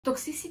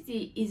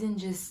Toxicity isn't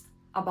just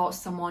about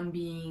someone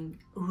being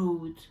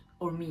rude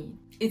or mean.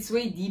 It's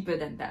way deeper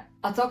than that.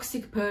 A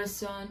toxic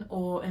person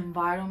or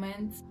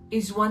environment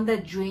is one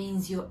that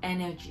drains your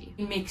energy.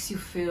 It makes you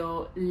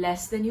feel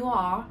less than you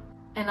are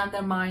and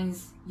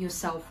undermines your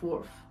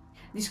self-worth.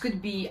 This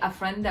could be a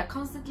friend that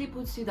constantly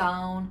puts you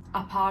down,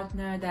 a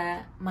partner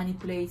that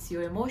manipulates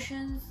your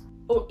emotions,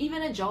 or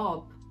even a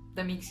job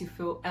that makes you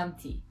feel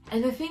empty.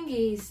 And the thing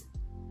is,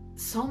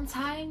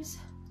 sometimes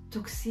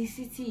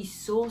toxicity is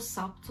so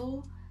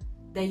subtle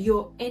that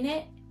you're in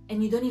it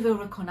and you don't even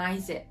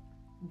recognize it,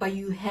 but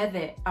you have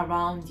it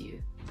around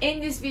you. In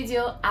this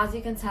video, as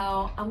you can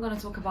tell, I'm gonna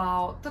talk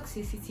about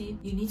toxicity.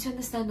 You need to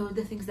understand all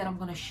the things that I'm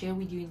gonna share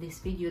with you in this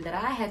video that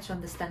I had to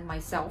understand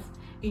myself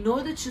in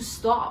order to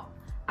stop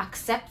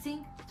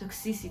accepting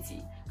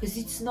toxicity, because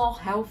it's not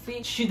healthy,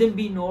 it shouldn't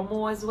be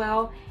normal as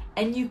well.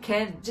 And you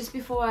can. Just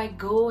before I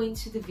go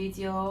into the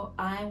video,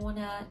 I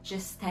wanna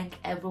just thank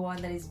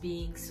everyone that is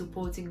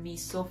supporting me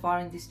so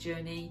far in this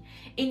journey.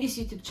 In this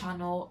YouTube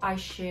channel, I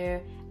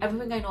share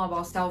everything I know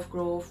about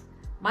self-growth,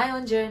 my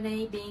own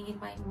journey, being in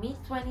my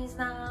mid-20s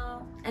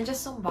now, and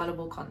just some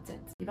valuable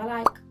content. If I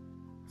like,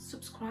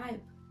 subscribe,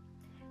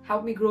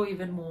 help me grow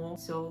even more,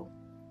 so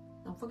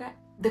don't forget.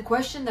 The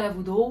question that I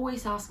would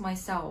always ask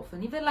myself,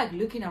 and even like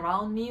looking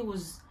around me,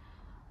 was,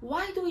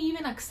 why do we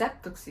even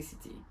accept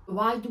toxicity?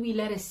 Why do we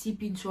let it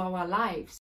seep into our lives?